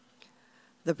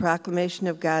The proclamation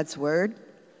of God's word.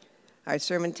 Our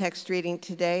sermon text reading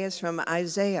today is from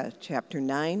Isaiah chapter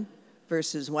 9,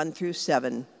 verses 1 through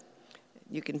 7.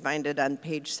 You can find it on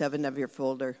page 7 of your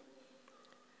folder.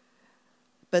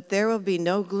 But there will be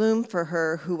no gloom for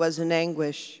her who was in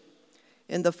anguish.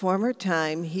 In the former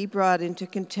time he brought into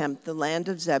contempt the land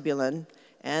of Zebulun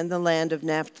and the land of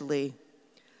Naphtali.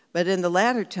 But in the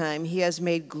latter time he has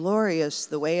made glorious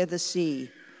the way of the sea,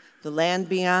 the land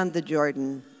beyond the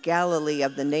Jordan, Galilee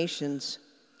of the nations.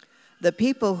 The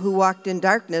people who walked in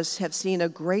darkness have seen a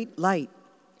great light.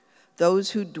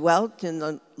 Those who dwelt in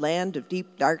the land of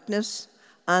deep darkness,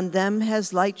 on them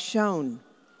has light shone.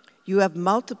 You have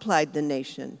multiplied the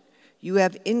nation. You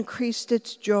have increased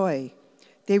its joy.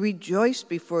 They rejoice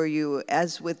before you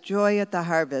as with joy at the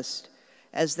harvest,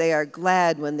 as they are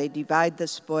glad when they divide the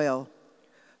spoil.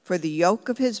 For the yoke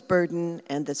of his burden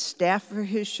and the staff for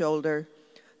his shoulder,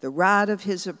 the rod of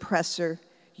his oppressor,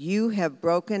 you have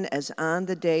broken as on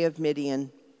the day of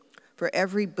Midian. For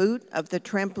every boot of the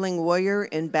trampling warrior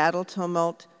in battle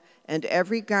tumult, and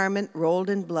every garment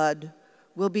rolled in blood,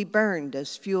 will be burned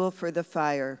as fuel for the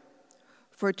fire.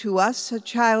 For to us a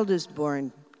child is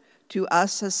born, to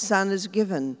us a son is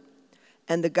given,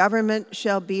 and the government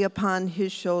shall be upon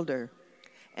his shoulder,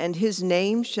 and his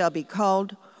name shall be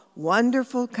called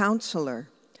Wonderful Counselor,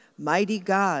 Mighty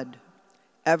God,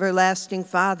 Everlasting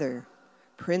Father,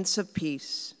 Prince of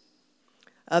Peace.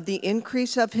 Of the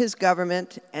increase of his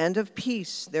government and of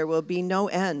peace there will be no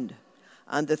end,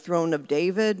 on the throne of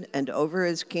David and over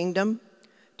his kingdom,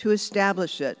 to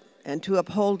establish it and to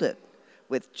uphold it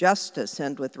with justice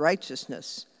and with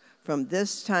righteousness, from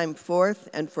this time forth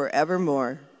and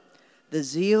forevermore. The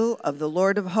zeal of the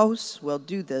Lord of hosts will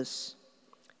do this.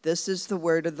 This is the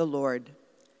word of the Lord.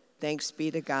 Thanks be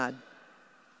to God.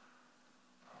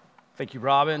 Thank you,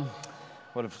 Robin.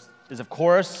 What is, of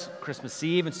course, Christmas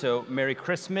Eve, and so Merry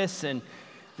Christmas. And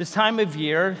this time of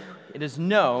year, it is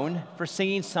known for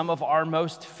singing some of our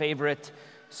most favorite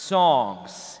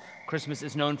songs. Christmas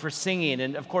is known for singing,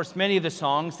 and of course, many of the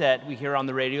songs that we hear on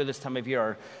the radio this time of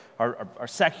year are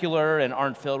secular and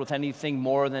aren't filled with anything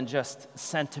more than just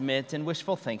sentiment and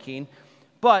wishful thinking.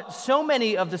 But so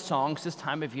many of the songs this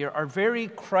time of year are very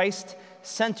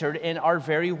Christ-centered and are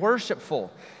very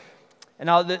worshipful. And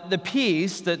now the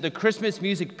piece, the Christmas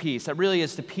music piece, that really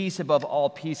is the piece above all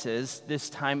pieces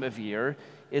this time of year,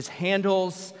 is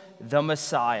Handel's The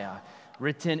Messiah,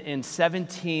 written in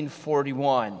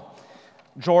 1741.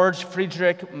 George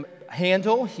Friedrich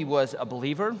Handel, he was a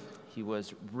believer. He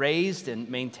was raised and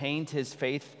maintained his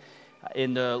faith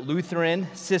in the Lutheran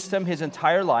system his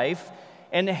entire life.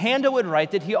 And Handel would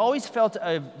write that he always felt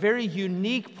a very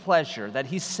unique pleasure, that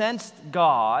he sensed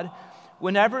God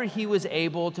whenever he was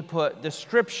able to put the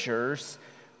scriptures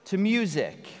to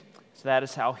music. So that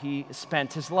is how he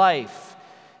spent his life.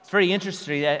 It's very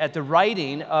interesting that at the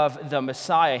writing of The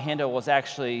Messiah, Handel was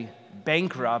actually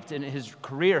bankrupt and his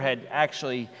career had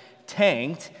actually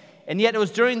tanked. And yet it was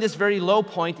during this very low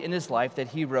point in his life that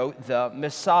he wrote The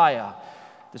Messiah.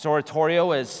 This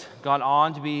oratorio has gone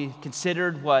on to be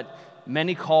considered what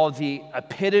many call the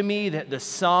epitome, the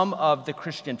sum of the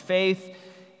Christian faith.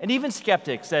 And even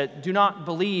skeptics that do not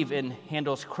believe in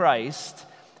Handel's Christ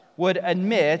would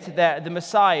admit that the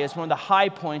Messiah is one of the high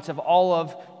points of all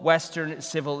of Western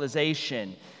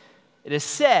civilization. It is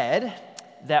said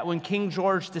that when King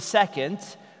George II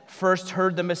first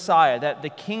heard the Messiah, that the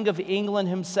King of England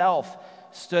himself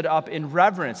stood up in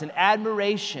reverence and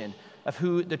admiration of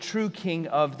who the true King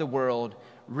of the world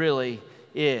really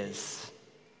is.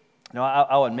 Now,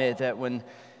 I'll admit that when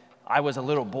I was a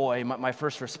little boy, my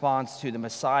first response to the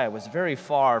Messiah was very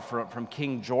far from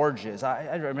King George's.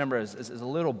 I remember as a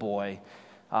little boy,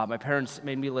 my parents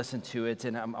made me listen to it,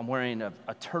 and I'm wearing a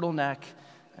turtleneck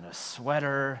and a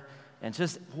sweater. And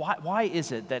just why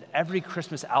is it that every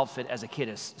Christmas outfit as a kid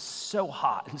is so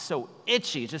hot and so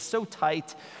itchy, just so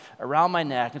tight around my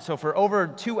neck? And so for over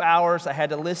 2 hours, I had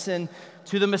to listen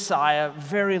to the Messiah,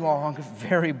 very long,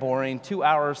 very boring, 2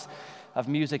 hours of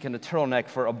music and a turtleneck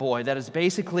for a boy. That is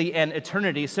basically an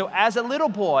eternity. So as a little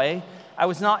boy, I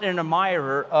was not an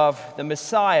admirer of the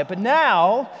Messiah. But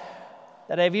now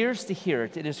that I have ears to hear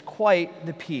it, it is quite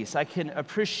the piece. I can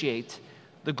appreciate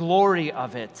the glory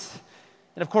of it.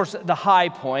 And of course, the high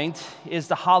point is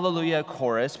the Hallelujah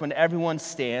chorus when everyone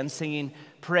stands singing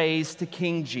praise to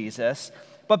King Jesus.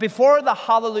 But before the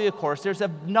Hallelujah chorus, there's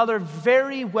another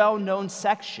very well-known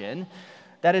section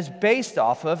that is based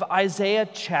off of Isaiah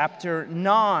chapter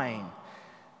 9.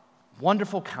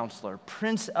 Wonderful Counselor,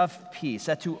 Prince of Peace,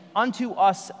 that unto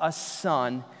us a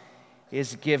son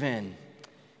is given.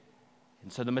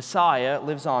 And so the Messiah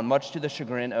lives on, much to the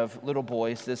chagrin of little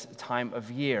boys this time of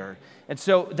year. And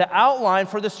so the outline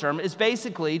for the sermon is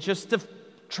basically just to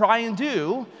try and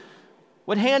do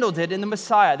what Handel did in the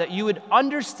Messiah, that you would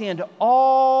understand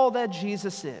all that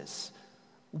Jesus is.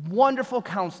 Wonderful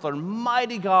Counselor,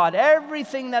 mighty God,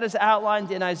 everything that is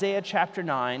outlined in Isaiah chapter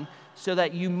 9, so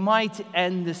that you might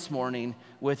end this morning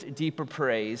with deeper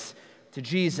praise to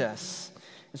Jesus.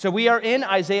 So we are in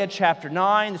Isaiah chapter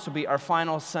 9. This will be our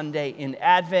final Sunday in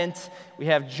Advent. We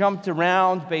have jumped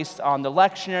around based on the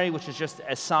lectionary, which is just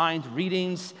assigned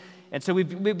readings. And so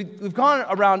we've gone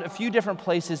around a few different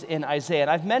places in Isaiah. And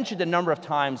I've mentioned a number of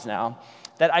times now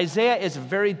that Isaiah is a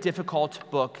very difficult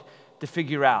book to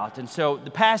figure out. And so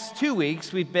the past 2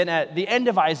 weeks, we've been at the end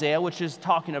of Isaiah, which is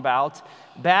talking about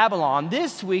Babylon.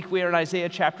 This week, we are in Isaiah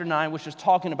chapter 9, which is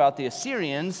talking about the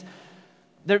Assyrians.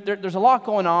 There's a lot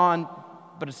going on,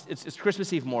 but it's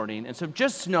Christmas Eve morning. And so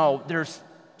just know there's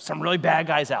some really bad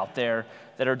guys out there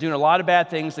that are doing a lot of bad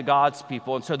things to God's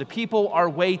people. And so the people are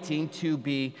waiting to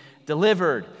be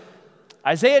delivered.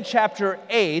 Isaiah chapter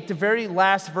 8, the very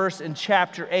last verse in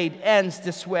chapter 8, ends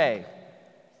this way.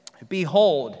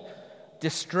 Behold,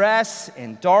 distress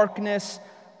and darkness,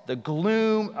 the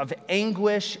gloom of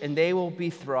anguish, and they will be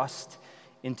thrust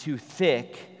into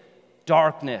thick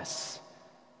darkness.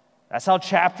 That's how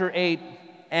chapter 8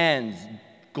 ends.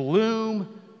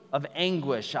 Gloom of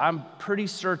anguish. I'm pretty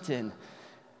certain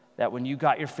that when you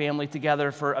got your family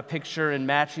together for a picture and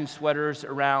matching sweaters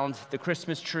around the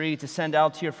Christmas tree to send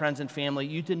out to your friends and family,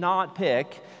 you did not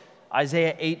pick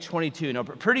Isaiah 8:22. No,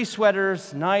 pretty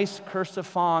sweaters, nice cursive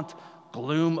font,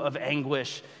 gloom of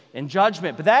anguish and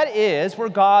judgment. But that is where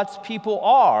God's people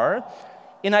are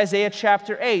in Isaiah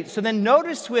chapter 8. So then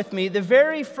notice with me the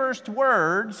very first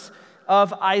words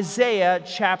of Isaiah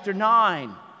chapter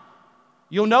 9.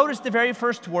 You'll notice the very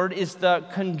first word is the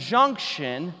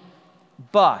conjunction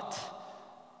but.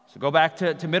 So go back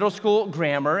to middle school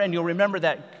grammar, and you'll remember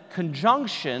that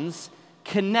conjunctions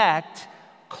connect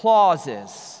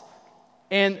clauses.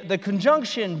 And the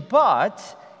conjunction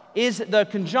but is the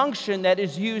conjunction that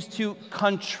is used to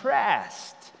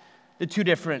contrast the two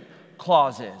different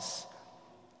clauses.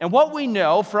 And what we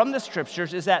know from the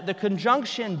scriptures is that the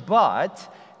conjunction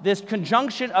but, this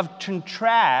conjunction of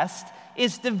contrast,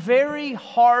 is the very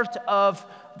heart of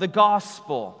the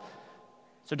gospel.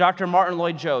 So Dr. Martin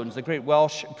Lloyd-Jones, the great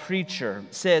Welsh preacher,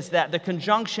 says that the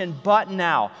conjunction but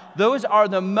now, those are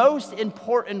the most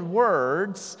important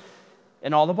words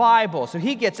in all the Bible. So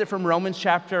he gets it from Romans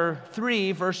chapter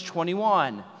 3, verse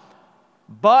 21.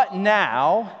 But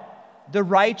now, the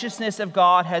righteousness of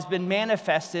God has been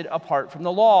manifested apart from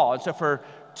the law. And so for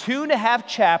 2.5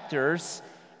 chapters,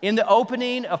 in the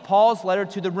opening of Paul's letter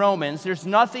to the Romans, there's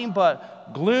nothing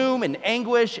but gloom and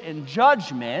anguish and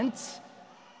judgment,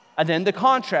 and then the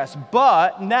contrast.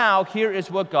 But now, here is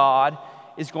what God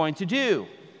is going to do.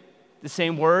 The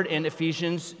same word in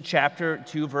Ephesians chapter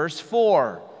 2, verse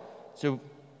 4. So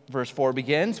verse 4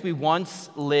 begins, we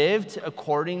once lived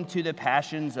according to the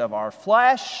passions of our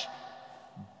flesh,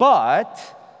 but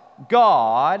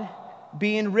God,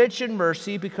 being rich in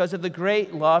mercy because of the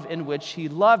great love in which he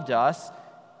loved us,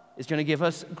 is going to give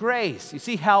us grace. You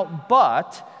see how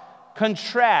but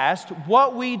contrast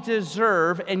what we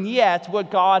deserve and yet what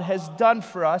God has done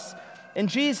for us in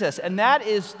Jesus. And that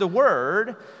is the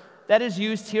word that is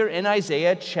used here in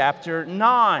Isaiah chapter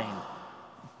 9.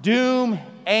 Doom,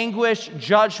 anguish,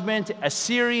 judgment,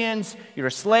 Assyrians, you're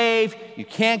a slave, you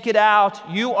can't get out,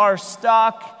 you are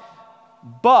stuck.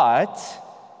 But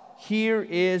here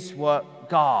is what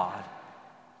God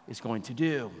is going to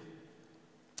do.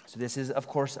 So this is, of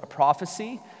course, a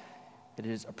prophecy. It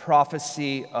is a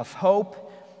prophecy of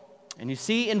hope. And you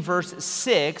see in verse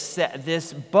 6 that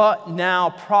this but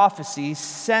now prophecy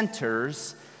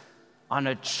centers on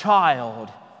a child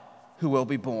who will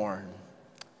be born.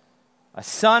 A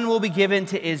son will be given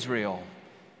to Israel.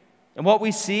 And what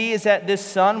we see is that this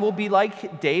son will be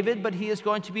like David, but he is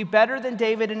going to be better than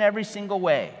David in every single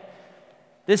way.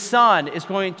 This son is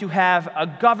going to have a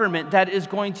government that is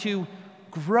going to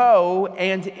grow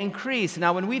and increase.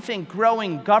 Now, when we think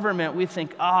growing government, we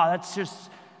think, that's just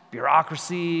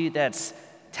bureaucracy, that's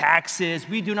taxes.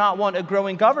 We do not want a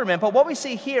growing government. But what we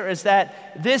see here is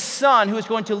that this son who is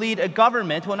going to lead a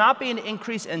government will not be an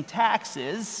increase in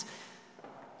taxes,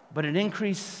 but an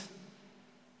increase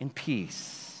in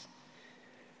peace.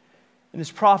 And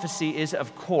this prophecy is,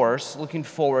 of course, looking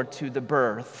forward to the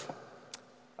birth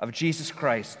of Jesus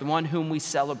Christ, the one whom we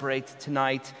celebrate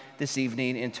tonight, this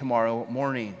evening, and tomorrow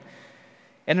morning.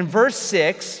 And in verse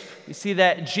 6, you see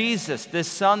that Jesus, this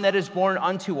son that is born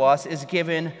unto us, is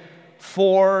given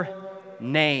 4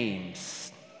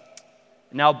 names.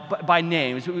 Now, by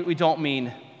names, we don't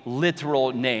mean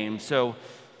literal names. So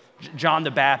John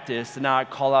the Baptist did not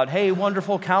call out, "Hey,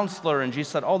 wonderful counselor," and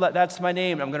Jesus said, "Oh, that's my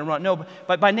name, I'm going to run." No,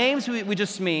 but by names, we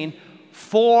just mean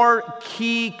 4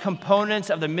 key components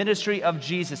of the ministry of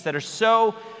Jesus that are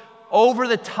so over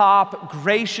the top,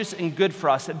 gracious, and good for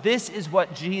us that this is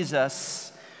what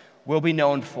Jesus will be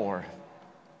known for.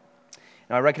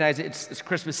 Now, I recognize it's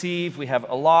Christmas Eve. We have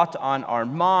a lot on our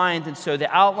mind, and so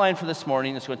the outline for this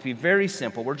morning is going to be very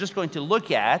simple. We're just going to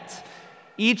look at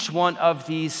each one of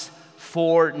these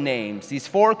 4 names, these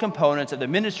 4 components of the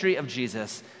ministry of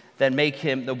Jesus that make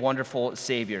him the wonderful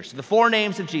Savior. So the 4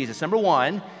 names of Jesus. Number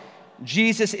 1,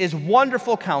 Jesus is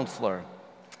wonderful counselor.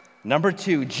 Number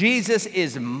 2, Jesus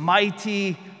is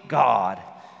mighty God.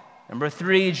 Number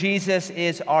 3, Jesus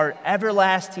is our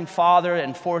everlasting Father.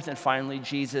 And 4th and finally,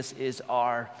 Jesus is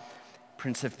our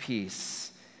Prince of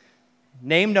Peace.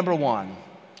 Name number 1,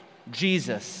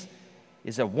 Jesus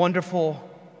is a wonderful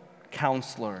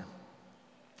counselor.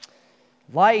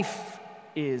 Life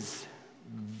is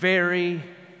very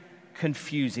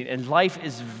confusing, and life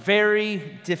is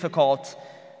very difficult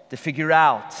to figure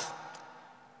out.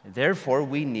 Therefore,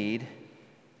 we need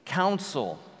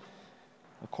counsel.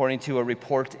 According to a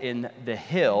report in The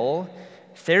Hill,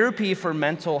 therapy for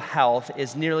mental health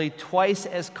is nearly twice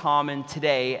as common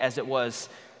today as it was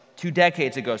 2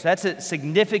 decades ago. So that's a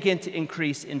significant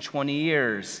increase in 20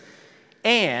 years.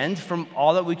 And from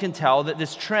all that we can tell, that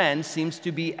this trend seems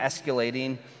to be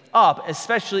escalating up,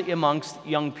 especially amongst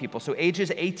young people. So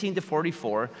ages 18 to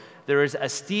 44, there is a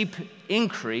steep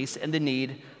increase in the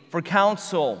need for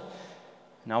counsel.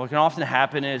 Now, what can often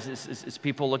happen is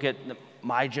people look at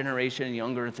my generation and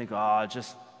younger and think, oh,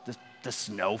 just the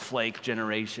snowflake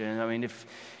generation. I mean, if,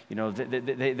 you know,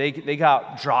 they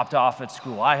got dropped off at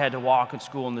school. I had to walk at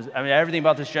school. And I mean, everything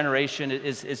about this generation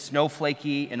is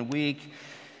snowflakey and weak.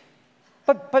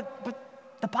 But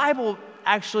the Bible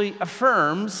actually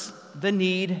affirms the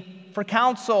need for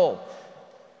counsel.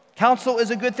 Counsel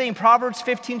is a good thing. Proverbs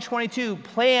 15:22,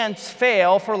 plans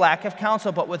fail for lack of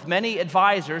counsel, but with many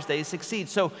advisors they succeed.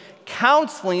 So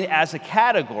counseling as a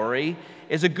category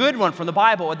is a good one from the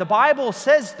Bible. What the Bible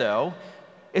says, though,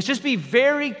 is just be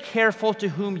very careful to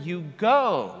whom you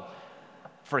go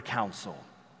for counsel.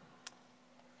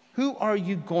 Who are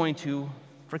you going to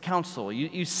for counsel?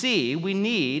 You see, we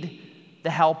need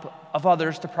the help of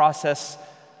others to process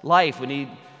life. We need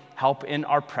help in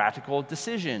our practical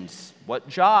decisions. What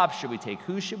job should we take?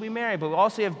 Who should we marry? But we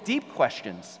also have deep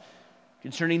questions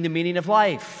concerning the meaning of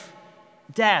life,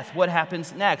 death, what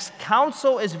happens next.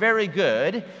 Counsel is very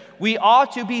good. We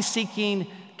ought to be seeking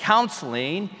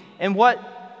counseling. And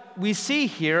what we see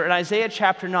here in Isaiah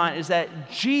chapter 9 is that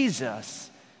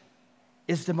Jesus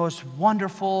is the most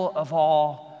wonderful of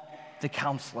all the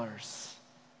counselors.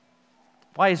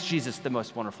 Why is Jesus the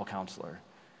most wonderful counselor?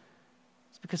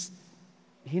 It's because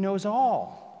he knows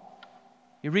all.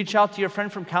 You reach out to your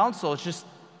friend from counsel, it's just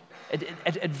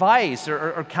advice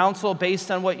or counsel based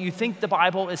on what you think the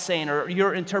Bible is saying or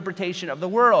your interpretation of the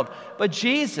world. But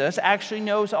Jesus actually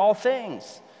knows all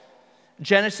things.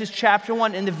 Genesis chapter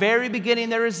 1, in the very beginning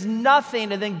there is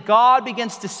nothing, and then God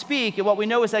begins to speak, and what we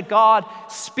know is that God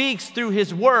speaks through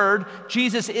his word.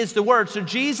 Jesus is the word. So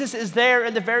Jesus is there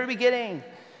in the very beginning.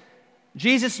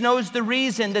 Jesus knows the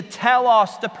reason, the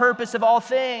telos, the purpose of all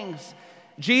things.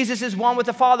 Jesus is one with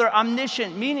the Father,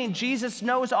 omniscient, meaning Jesus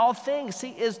knows all things. He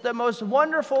is the most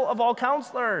wonderful of all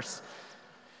counselors.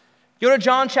 Go to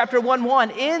John chapter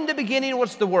 1:1. In the beginning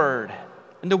was the Word,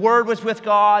 and the Word was with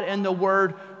God, and the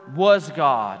Word was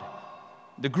God.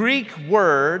 The Greek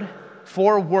word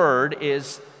for word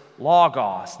is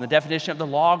logos. And the definition of the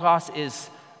logos is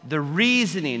the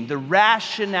reasoning, the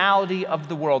rationality of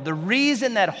the world, the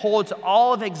reason that holds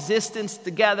all of existence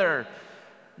together.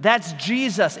 That's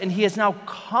Jesus, and he has now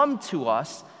come to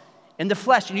us in the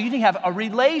flesh. And you can have a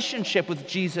relationship with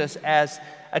Jesus as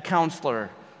a counselor.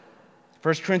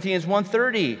 1 Corinthians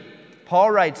 1:30,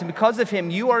 Paul writes, and because of him,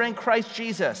 you are in Christ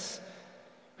Jesus,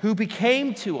 who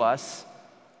became to us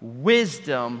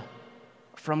wisdom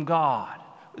from God.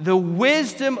 The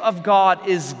wisdom of God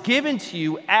is given to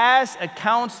you as a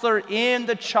counselor in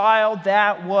the child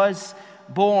that was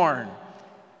born.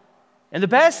 And the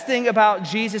best thing about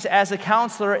Jesus as a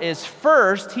counselor is,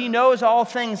 first, he knows all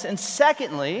things, and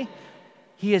secondly,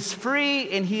 he is free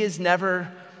and he is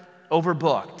never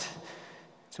overbooked.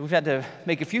 So we've had to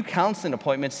make a few counseling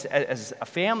appointments as a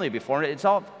family before. It's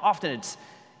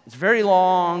very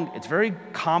long, it's very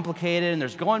complicated, and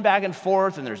there's going back and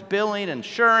forth, and there's billing,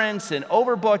 insurance, and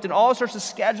overbooked, and all sorts of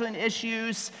scheduling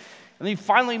issues. And then you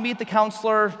finally meet the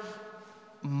counselor,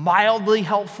 mildly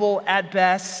helpful at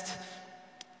best.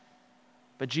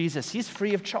 But Jesus, he's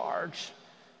free of charge.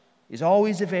 He's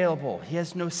always available. He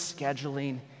has no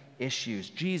scheduling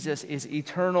issues. Jesus is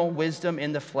eternal wisdom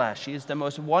in the flesh. He is the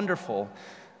most wonderful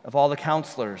of all the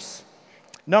counselors.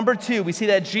 Number two, we see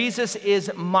that Jesus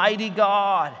is mighty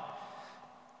God.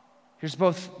 Here's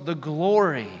both the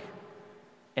glory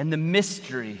and the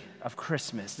mystery of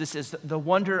Christmas. This is the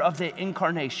wonder of the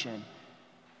incarnation.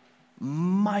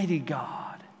 Mighty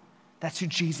God. That's who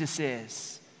Jesus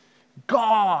is.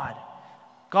 God.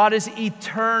 God is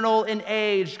eternal in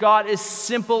age. God is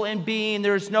simple in being.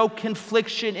 There is no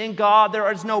confliction in God. There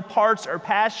is no parts or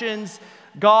passions.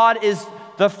 God is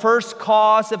the first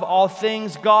cause of all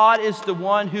things. God is the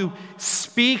one who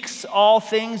speaks all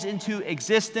things into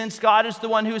existence. God is the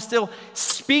one who is still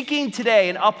speaking today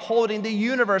and upholding the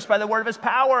universe by the word of his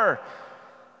power.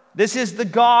 This is the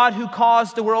God who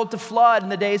caused the world to flood in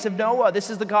the days of Noah. This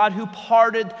is the God who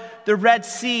parted the Red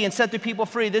Sea and set the people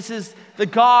free. This is the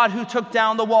God who took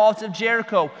down the walls of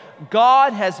Jericho.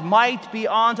 God has might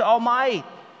beyond all might.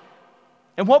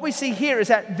 And what we see here is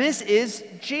that this is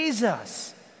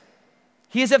Jesus.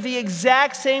 He is of the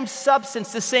exact same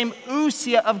substance, the same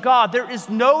ousia of God. There is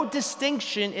no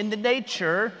distinction in the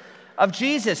nature of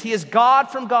Jesus. He is God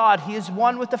from God. He is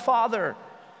one with the Father.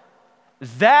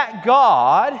 That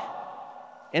God,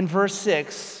 in verse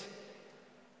 6,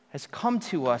 has come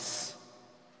to us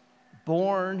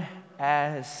born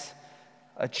as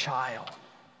a child,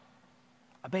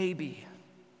 a baby,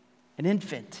 an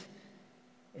infant,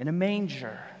 in a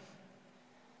manger.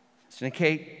 To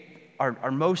indicate our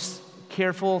most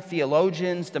careful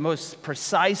theologians, the most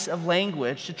precise of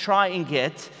language, to try and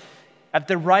get at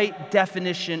the right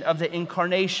definition of the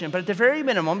incarnation. But at the very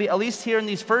minimum, at least here in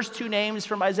these first two names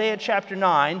from Isaiah chapter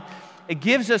 9, it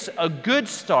gives us a good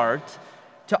start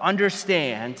to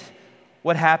understand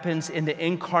what happens in the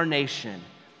incarnation.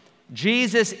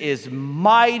 Jesus is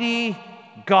mighty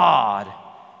God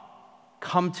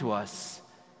come to us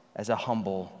as a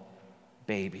humble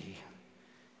baby.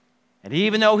 And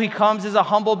even though he comes as a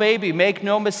humble baby, make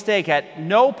no mistake, at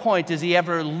no point does he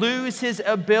ever lose his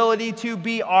ability to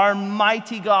be our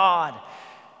mighty God.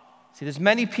 See, there's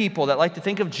many people that like to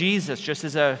think of Jesus just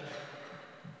as a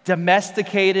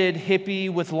domesticated hippie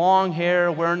with long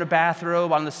hair, wearing a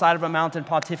bathrobe on the side of a mountain,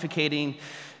 pontificating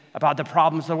about the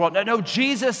problems of the world. No,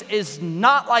 Jesus is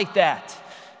not like that.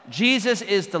 Jesus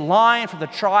is the Lion from the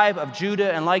tribe of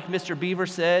Judah, and like Mr. Beaver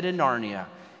said in Narnia,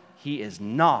 he is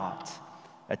not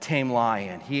a tame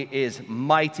lion. He is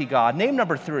mighty God. Name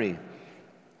number 3.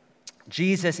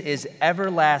 Jesus is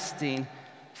everlasting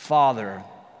Father.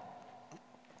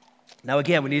 Now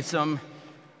again, we need some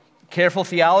careful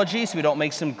theology so we don't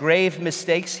make some grave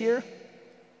mistakes here.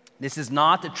 This is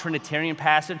not the Trinitarian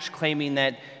passage claiming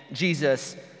that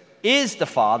Jesus is the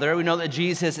Father. We know that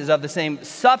Jesus is of the same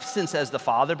substance as the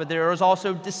Father, but there is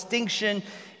also distinction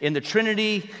in the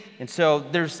Trinity. And so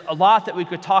there's a lot that we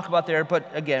could talk about there,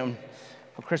 but again,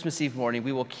 on Christmas Eve morning,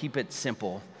 we will keep it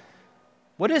simple.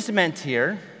 What is meant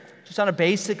here, just on a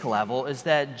basic level, is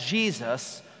that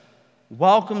Jesus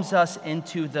welcomes us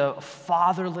into the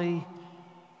fatherly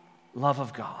love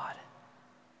of God.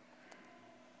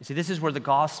 You see, this is where the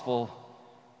gospel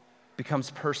becomes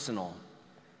personal.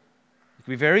 It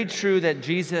can be very true that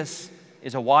Jesus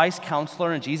is a wise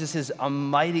counselor and Jesus is a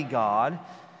mighty God,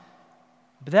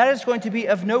 but that is going to be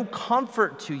of no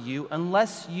comfort to you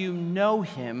unless you know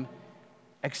him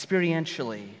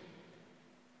experientially,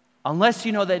 unless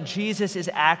you know that Jesus is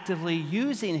actively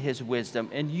using his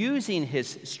wisdom and using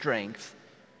his strength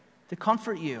to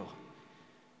comfort you.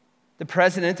 The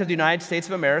President of the United States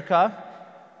of America,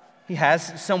 he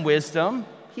has some wisdom,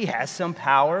 he has some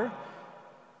power,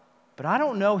 but I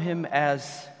don't know him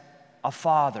as a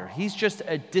father. He's just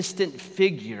a distant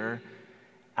figure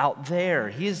out there.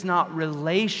 He is not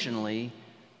relationally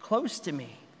close to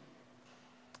me.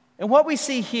 And what we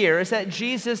see here is that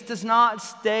Jesus does not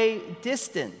stay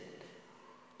distant.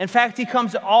 In fact, he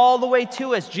comes all the way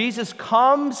to us. Jesus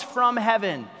comes from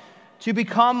heaven to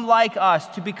become like us,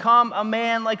 to become a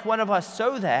man like one of us,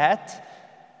 so that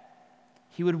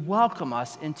he would welcome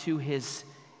us into his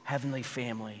heavenly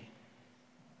family,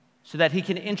 so that he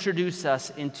can introduce us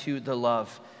into the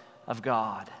love of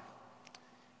God.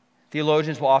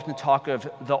 Theologians will often talk of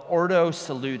the Ordo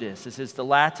Salutis. This is the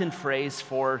Latin phrase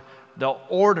for the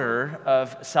order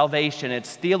of salvation.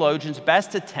 It's theologians'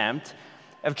 best attempt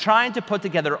of trying to put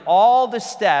together all the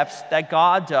steps that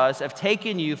God does of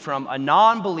taking you from a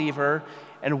non-believer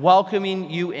and welcoming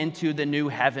you into the new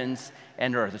heavens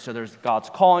and earth. So there's God's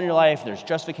call in your life, there's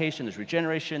justification, there's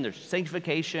regeneration, there's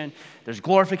sanctification, there's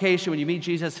glorification when you meet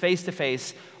Jesus face to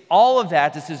face. All of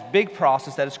that is this big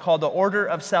process that is called the order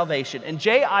of salvation. And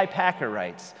J.I. Packer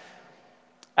writes,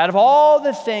 Out of all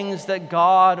the things that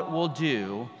God will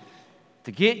do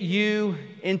to get you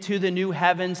into the new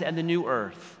heavens and the new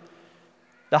earth,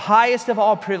 the highest of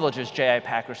all privileges, J.I.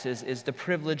 Packer says, is the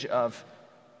privilege of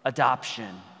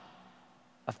adoption,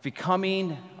 of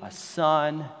becoming a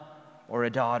son or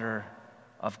a daughter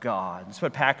of God. That's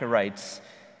what Packer writes.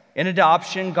 In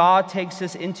adoption, God takes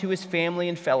us into his family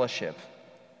and fellowship.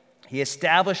 He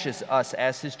establishes us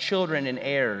as his children and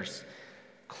heirs.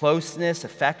 Closeness,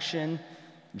 affection,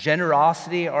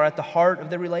 generosity are at the heart of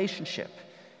the relationship.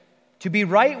 To be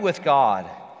right with God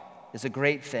is a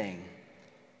great thing,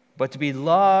 but to be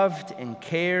loved and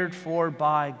cared for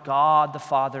by God the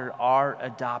Father, our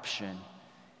adoption,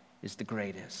 is the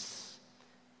greatest.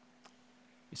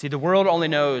 You see, the world only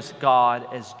knows God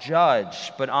as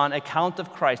judge, but on account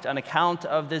of Christ, on account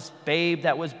of this babe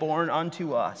that was born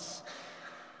unto us,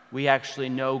 we actually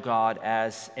know God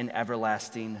as an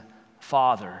everlasting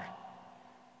Father.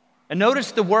 And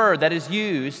notice the word that is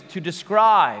used to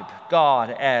describe God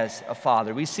as a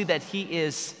father. We see that he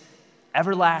is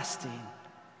everlasting.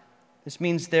 This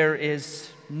means there is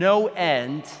no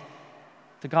end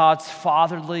to God's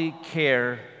fatherly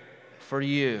care for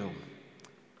you.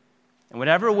 In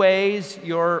whatever ways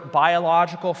your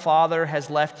biological father has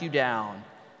left you down,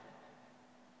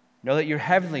 know that your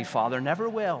heavenly Father never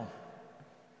will.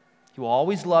 He will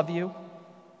always love you.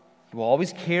 He will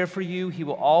always care for you. He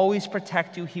will always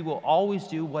protect you. He will always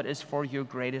do what is for your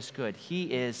greatest good. He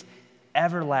is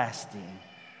everlasting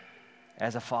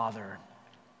as a father.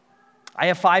 I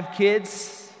have 5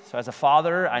 kids, so as a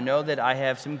father, I know that I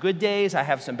have some good days, I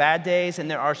have some bad days, and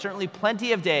there are certainly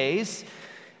plenty of days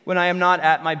when I am not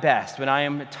at my best, when I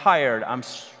am tired, I'm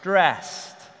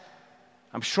stressed,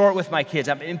 I'm short with my kids,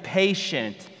 I'm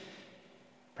impatient.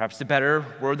 Perhaps the better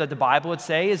word that the Bible would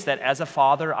say is that as a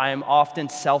father, I am often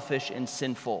selfish and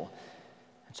sinful.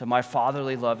 And so my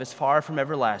fatherly love is far from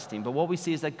everlasting. But what we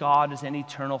see is that God is an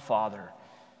eternal Father.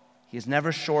 He is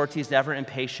never short, he's never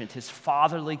impatient. His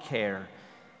fatherly care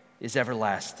is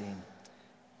everlasting.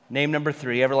 Name number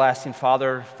 3, everlasting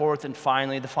Father. 4th and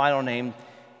finally, the final name,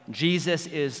 Jesus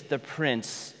is the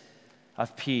Prince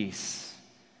of Peace.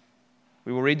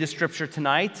 We will read the scripture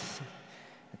tonight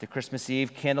at the Christmas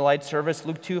Eve candlelight service,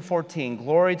 Luke 2:14.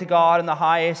 Glory to God in the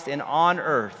highest, and on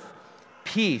earth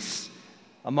peace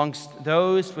amongst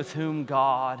those with whom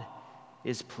God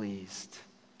is pleased.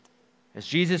 As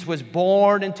Jesus was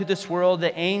born into this world,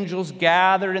 the angels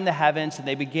gathered in the heavens and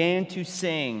they began to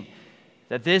sing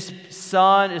that this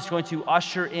Son is going to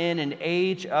usher in an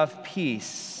age of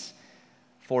peace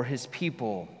for his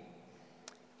people.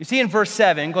 You see in verse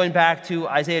 7, going back to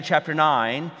Isaiah chapter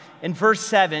 9, in verse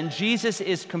 7, Jesus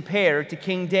is compared to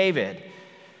King David.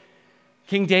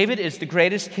 King David is the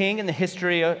greatest king in the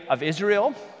history of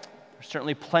Israel. There's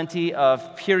certainly plenty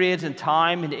of periods and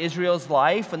time in Israel's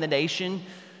life when the nation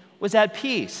was at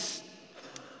peace.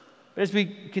 But as we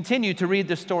continue to read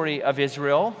the story of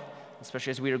Israel,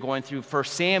 especially as we are going through 1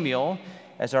 Samuel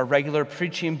as our regular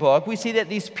preaching book, we see that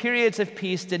these periods of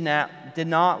peace did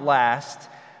not last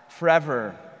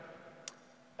forever.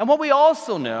 And what we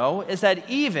also know is that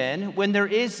even when there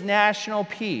is national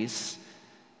peace,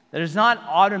 that does not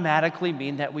automatically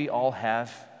mean that we all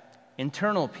have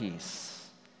internal peace.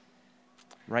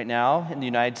 Right now in the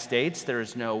United States, there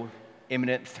is no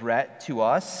imminent threat to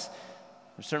us.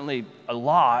 There's certainly a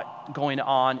lot going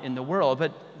on in the world,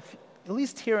 but at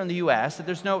least here in the U.S., that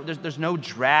there's no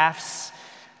drafts,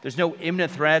 there's no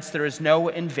imminent threats, there is no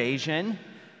invasion.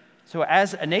 So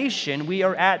as a nation, we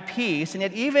are at peace, and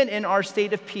yet even in our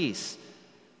state of peace,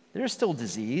 there's still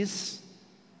disease,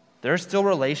 there's still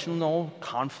relational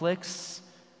conflicts,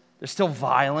 there's still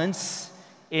violence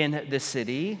in the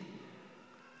city.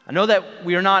 I know that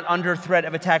we are not under threat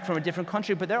of attack from a different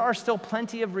country, but there are still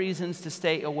plenty of reasons to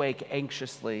stay awake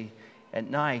anxiously at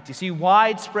night. You see,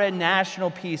 widespread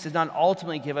national peace does not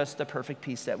ultimately give us the perfect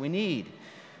peace that we need.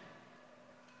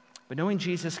 But knowing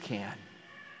Jesus can.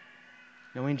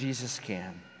 Knowing Jesus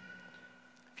can.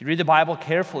 If you read the Bible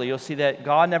carefully, you'll see that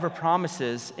God never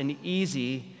promises an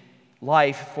easy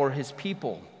life for his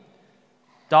people.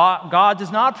 God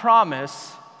does not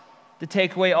promise to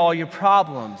take away all your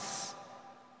problems.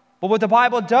 But what the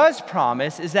Bible does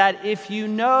promise is that if you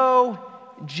know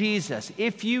Jesus,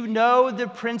 if you know the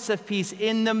Prince of Peace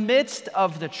in the midst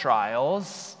of the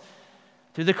trials,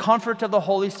 through the comfort of the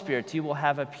Holy Spirit, you will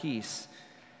have a peace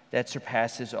that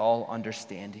surpasses all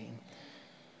understanding.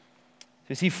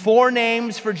 You see 4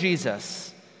 names for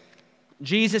Jesus.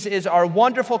 Jesus is our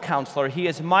wonderful counselor. He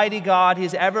is mighty God. He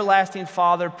is everlasting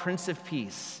Father, Prince of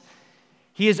Peace.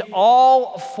 He is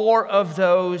all 4 of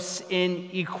those in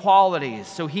equality.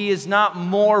 So he is not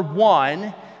more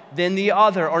one than the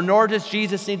other, or nor does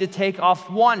Jesus need to take off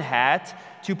one hat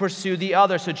to pursue the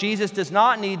other. So Jesus does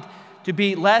not need to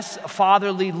be less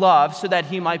fatherly love so that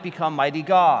he might become mighty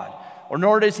God, or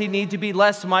nor does he need to be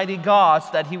less mighty God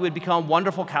so that he would become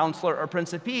wonderful counselor or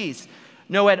Prince of Peace.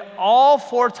 No, at all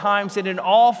four times and in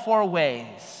all four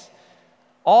ways,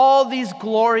 all these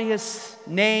glorious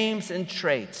names and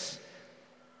traits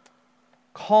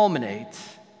culminate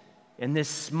in this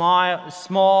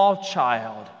small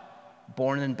child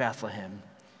born in Bethlehem,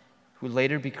 who would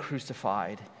later be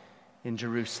crucified in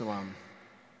Jerusalem.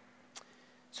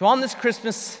 So on this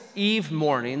Christmas Eve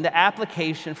morning, the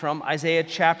application from Isaiah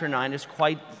chapter 9 is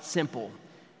quite simple.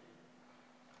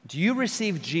 Do you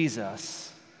receive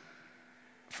Jesus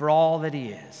for all that he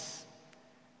is?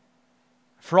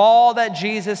 For all that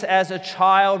Jesus as a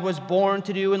child was born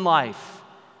to do in life,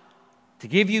 to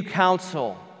give you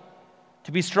counsel,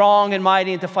 to be strong and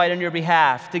mighty and to fight on your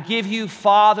behalf, to give you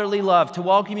fatherly love, to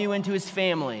welcome you into his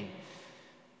family,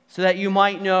 so that you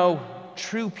might know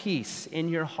true peace in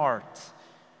your heart.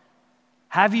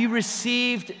 Have you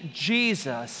received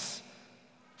Jesus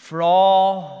for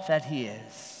all that he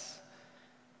is?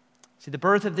 See, the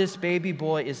birth of this baby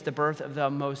boy is the birth of the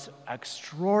most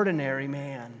extraordinary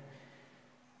man.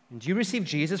 And do you receive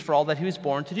Jesus for all that he was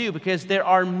born to do? Because there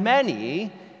are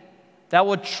many that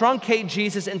would truncate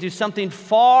Jesus into something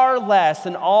far less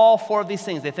than all four of these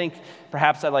things. They think,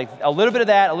 perhaps I like a little bit of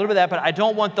that, but I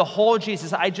don't want the whole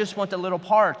Jesus. I just want the little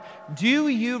part. Do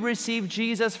you receive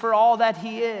Jesus for all that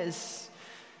he is?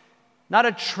 Not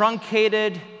a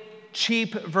truncated,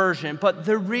 cheap version, but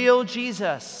the real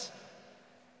Jesus.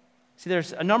 See,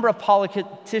 there's a number of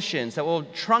politicians that will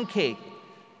truncate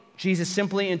Jesus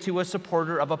simply into a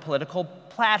supporter of a political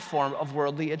platform of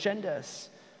worldly agendas.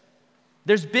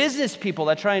 There's business people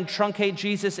that try and truncate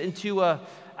Jesus into an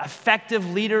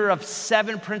effective leader of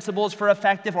 7 principles for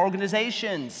effective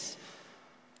organizations.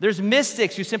 There's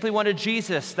mystics who simply want a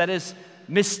Jesus that is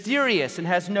mysterious and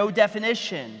has no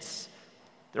definitions.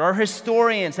 There are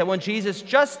historians that want Jesus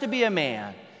just to be a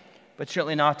man, but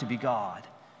certainly not to be God.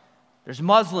 There's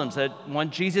Muslims that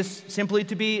want Jesus simply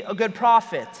to be a good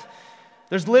prophet.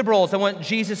 There's liberals that want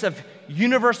Jesus of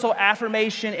universal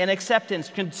affirmation and acceptance.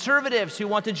 Conservatives who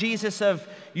want the Jesus of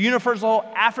universal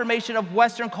affirmation of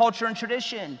Western culture and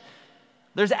tradition.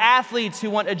 There's athletes who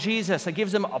want a Jesus that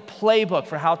gives them a playbook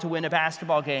for how to win a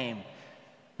basketball game.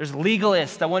 There's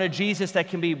legalists that want a Jesus that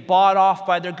can be bought off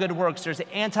by their good works. There's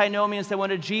antinomians that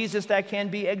want a Jesus that can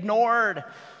be ignored.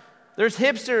 There's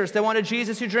hipsters that want a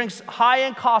Jesus who drinks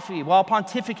high-end coffee while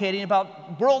pontificating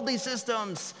about worldly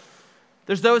systems.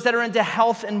 There's those that are into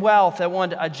health and wealth that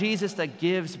want a Jesus that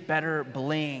gives better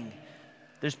bling.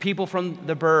 There's people from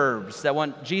the burbs that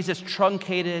want Jesus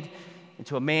truncated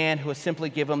into a man who will simply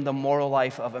give them the moral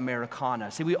life of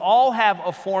Americana. See, we all have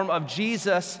a form of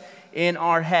Jesus in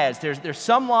our heads. There's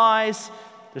some lies,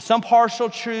 there's some partial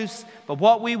truths, but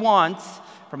what we want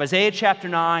from Isaiah chapter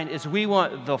 9 is we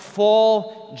want the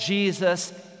full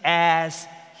Jesus as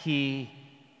he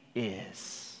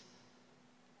is.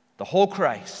 The whole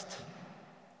Christ,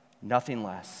 nothing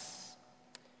less.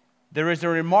 There is a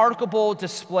remarkable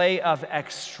display of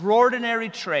extraordinary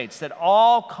traits that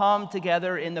all come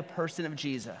together in the person of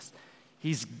Jesus.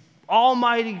 He's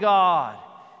Almighty God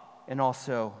and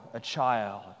also a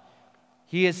child.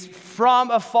 He is from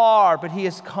afar, but he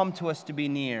has come to us to be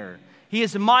near. He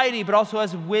is mighty, but also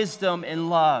has wisdom and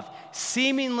love.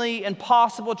 Seemingly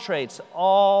impossible traits,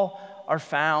 all are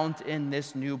found in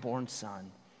this newborn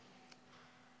son.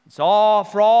 It's all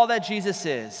for all that Jesus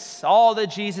is, all that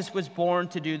Jesus was born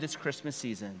to do this Christmas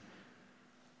season.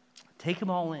 Take them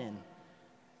all in.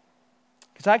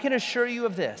 Because I can assure you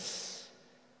of this.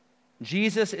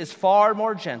 Jesus is far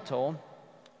more gentle,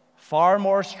 far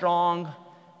more strong,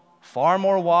 far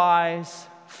more wise,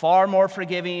 far more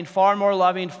forgiving, far more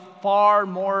loving, far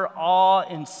more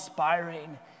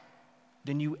awe-inspiring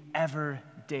than you ever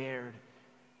dared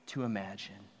to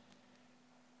imagine.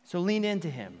 So lean into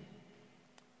him.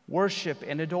 Worship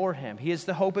and adore him. He is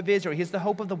the hope of Israel. He is the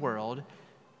hope of the world.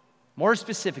 More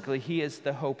specifically, he is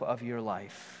the hope of your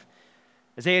life.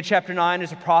 Isaiah chapter 9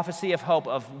 is a prophecy of hope,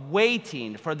 of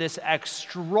waiting for this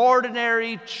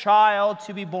extraordinary child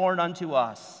to be born unto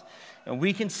us. And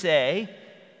we can say,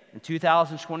 in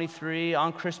 2023,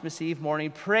 on Christmas Eve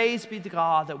morning, praise be to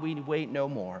God that we wait no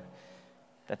more,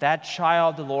 that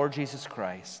child, the Lord Jesus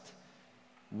Christ,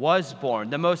 was born.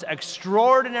 The most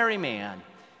extraordinary man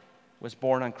was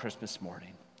born on Christmas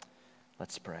morning.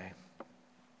 Let's pray.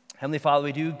 Heavenly Father,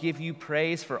 we do give you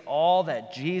praise for all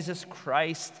that Jesus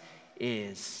Christ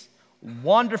is.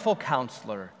 Wonderful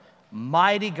Counselor,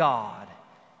 Mighty God,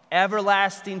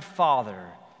 Everlasting Father,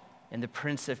 and the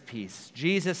Prince of Peace.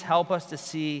 Jesus, help us to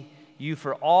see you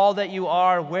for all that you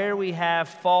are, where we have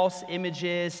false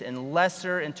images and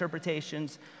lesser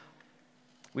interpretations.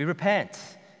 We repent.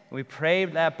 And we pray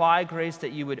that by grace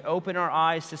that you would open our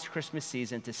eyes this Christmas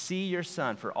season to see your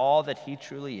Son for all that he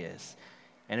truly is.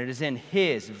 And it is in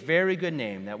his very good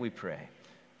name that we pray.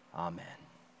 Amen.